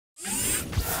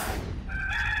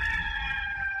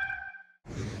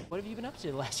have you been up to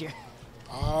the last year?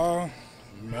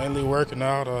 Mainly working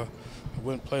out. I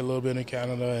went and played a little bit in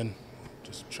Canada and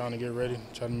just trying to get ready,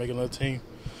 trying to make another team.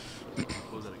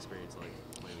 What was that experience like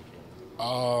playing in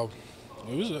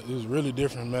Canada? It was really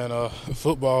different, man.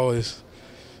 Football is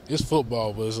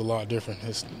football, but it's a lot different.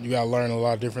 You got to learn a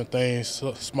lot of different things.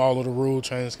 Small little rule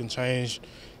changes can change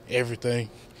everything.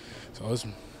 So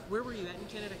Where were you at in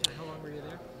Canada? How long were you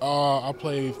there? I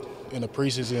played in the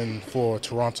preseason for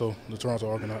Toronto, the Toronto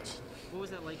Argonauts. What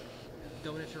was that like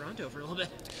going to Toronto for a little bit?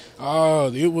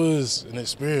 It was an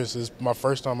experience. It's my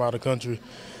first time out of country.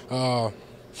 I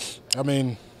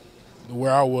mean,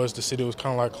 where I was, the city was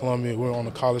kind of like Columbia. We were on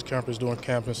the college campus doing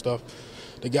camp and stuff.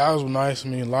 The guys were nice. I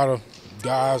mean, a lot of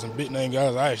guys and big-name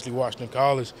guys I actually watched in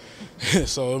college.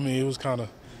 So, I mean, it was kind of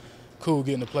cool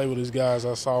getting to play with these guys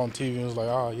I saw on TV and was like,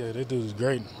 oh, yeah, this dude is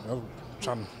great. Who were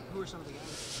some of the guys?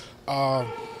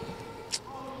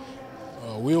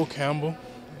 Will Campbell.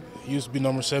 He used to be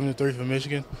number 73 for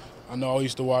Michigan. I know I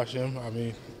used to watch him. I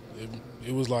mean,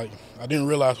 it was like I didn't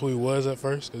realize who he was at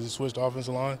first because he switched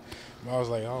offensive line. But I was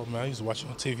like, oh, man, I used to watch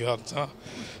him on TV all the time.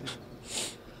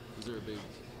 Was there a big,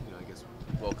 I guess,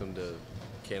 welcome to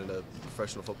Canada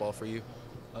professional football for you?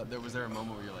 Was there a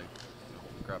moment where you're like,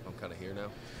 crap, I'm kind of here now?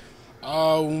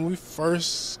 When we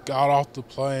first got off the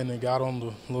plane and got on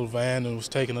the little van and was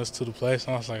taking us to the place,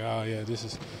 I was like, oh, yeah,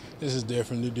 this is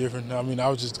definitely different. I mean, I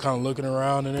was just kind of looking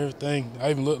around and everything.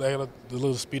 I even looked at the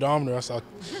little speedometer. I saw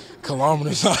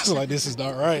kilometers. I was like, this is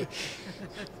not right.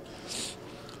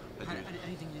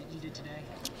 Anything you did today?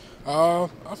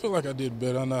 I feel like I did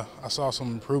better. I saw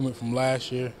some improvement from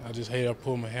last year. I just hated I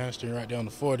pulled my hamstring right down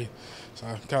to 40, so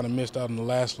I kind of missed out on the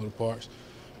last little parts.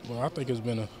 But I think it's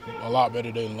been a lot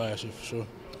better day than last year for sure.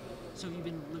 So you've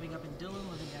been living up in Dillon,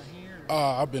 living down here?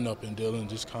 I've been up in Dillon,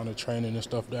 just kind of training and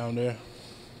stuff down there.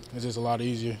 It's just a lot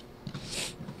easier.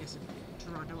 Is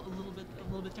Toronto a little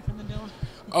bit different than Dillon?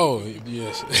 Oh,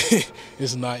 yes.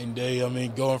 It's night and day. I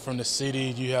mean, going from the city,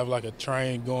 you have like a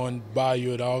train going by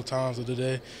you at all times of the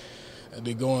day. And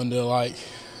then going to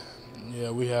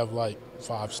we have like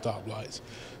 5 stoplights.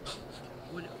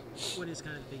 What is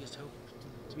kind of the biggest hope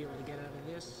to be able to get out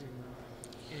of this?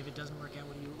 And if it doesn't work out,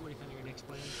 what do you think are your next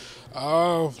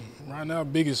plans? Right now,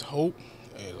 biggest hope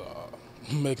is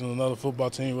making another football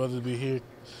team, whether it be here,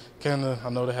 Canada. I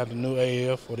know they have the new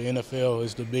AAF or the NFL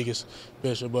is the biggest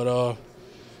picture, but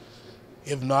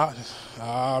if not,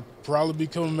 I'll probably be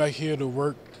coming back here to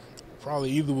work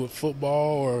probably either with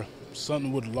football or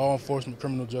something with law enforcement,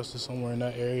 criminal justice, somewhere in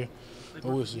that area. Like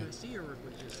work with USC or work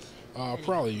with just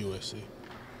probably USC.